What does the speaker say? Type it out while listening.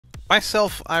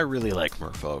Myself, I really like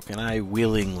Merfolk, and I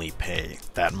willingly pay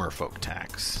that Merfolk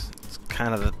tax. It's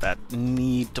kind of that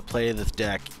need to play this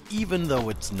deck, even though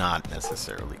it's not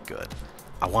necessarily good.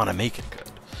 I want to make it good.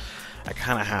 I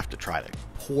kind of have to try to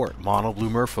port Mono Blue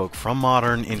Merfolk from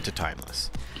Modern into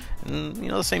Timeless. And,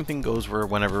 the same thing goes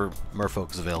whenever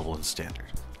Merfolk is available in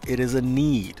Standard. It is a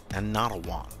need and not a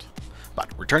want.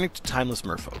 But returning to Timeless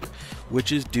Merfolk,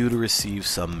 which is due to receive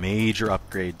some major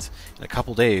upgrades in a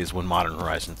couple days when Modern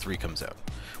Horizon 3 comes out.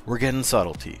 We're getting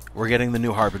Subtlety, we're getting the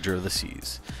new Harbinger of the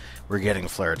Seas, we're getting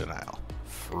Flare Denial.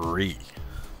 Free.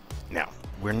 Now,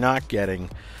 we're not getting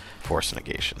Force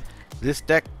Negation. This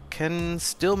deck can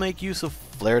still make use of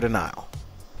Flare Denial.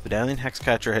 Vidalian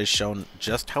Hexcatcher has shown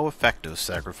just how effective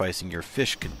sacrificing your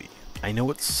fish can be. I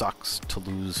know it sucks to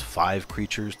lose 5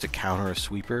 creatures to counter a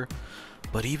sweeper,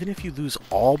 but even if you lose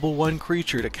all but 1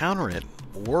 creature to counter it,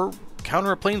 or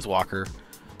counter a planeswalker,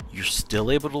 you're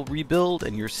still able to rebuild,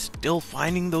 and you're still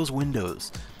finding those windows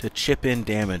to chip in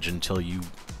damage until you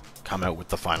come out with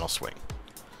the final swing.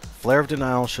 Flare of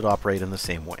Denial should operate in the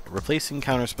same way. Replacing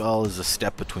Counterspell is a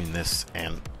step between this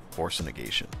and Force of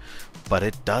Negation, but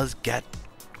it does get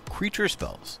creature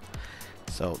spells.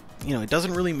 So, it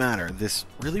doesn't really matter. This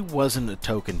really wasn't a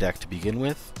token deck to begin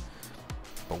with,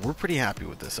 but we're pretty happy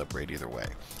with this upgrade either way.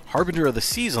 Harbinger of the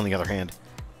Seas, on the other hand,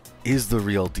 is the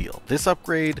real deal. This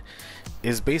upgrade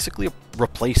is basically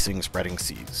replacing Spreading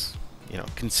Seas.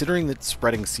 Considering that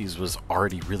Spreading Seas was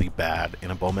already really bad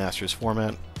in a Bowmasters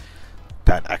format,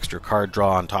 that extra card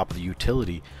draw on top of the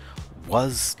utility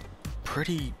was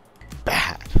pretty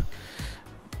bad.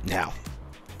 Now,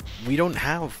 we don't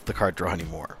have the card draw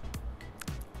anymore,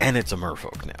 and it's a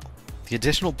Merfolk now. The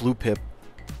additional blue pip,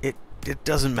 it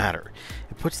doesn't matter.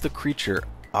 It puts the creature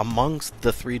amongst the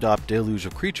 3-drop deluge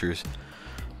of creatures,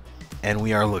 and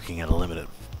we are looking at a limited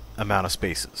amount of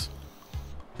spaces.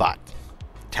 But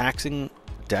taxing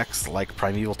decks like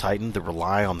Primeval Titan that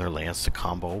rely on their lands to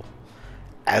combo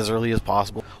as early as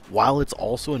possible, while it's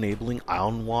also enabling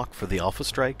Island Walk for the Alpha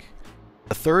Strike.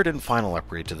 The third and final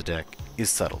upgrade to the deck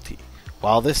is Subtlety.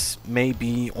 While this may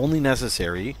be only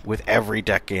necessary with every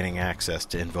deck gaining access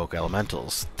to invoke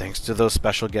elementals, thanks to those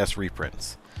special guest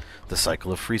reprints, the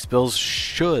cycle of free spells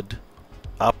should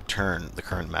upturn the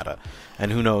current meta.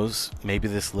 And who knows, maybe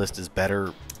this list is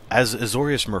better as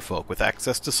Azorius Merfolk with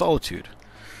access to Solitude.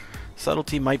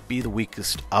 Subtlety might be the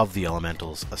weakest of the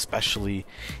elementals, especially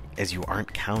as you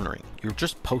aren't countering, you're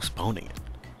just postponing it.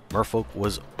 Merfolk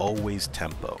was always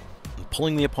tempo,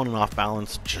 pulling the opponent off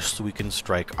balance just so we can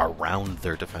strike around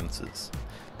their defenses.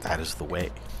 That is the way.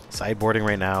 Sideboarding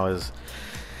right now it's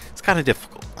kind of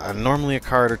difficult. Normally a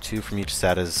card or two from each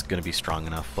set is going to be strong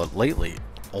enough, but lately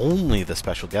only the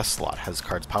special guest slot has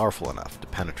cards powerful enough to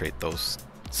penetrate those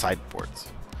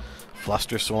sideboards.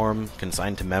 Flusterstorm,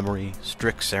 Consigned to Memory,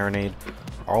 Strict Serenade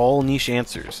are all niche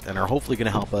answers and are hopefully going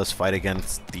to help us fight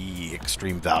against the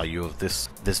extreme value of this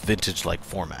vintage-like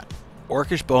format.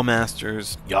 Orcish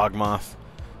Bowmasters, Yawgmoth,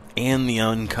 and the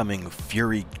oncoming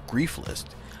Fury Grief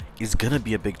list is going to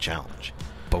be a big challenge.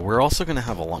 But we're also going to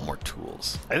have a lot more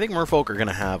tools. I think Merfolk are going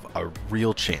to have a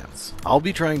real chance. I'll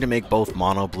be trying to make both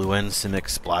Mono Blue and Simic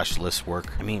Splash lists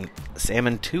work. I mean,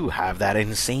 Salmon 2 have that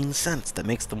insane sense that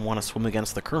makes them want to swim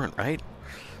against the current, right?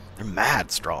 They're mad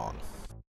strong.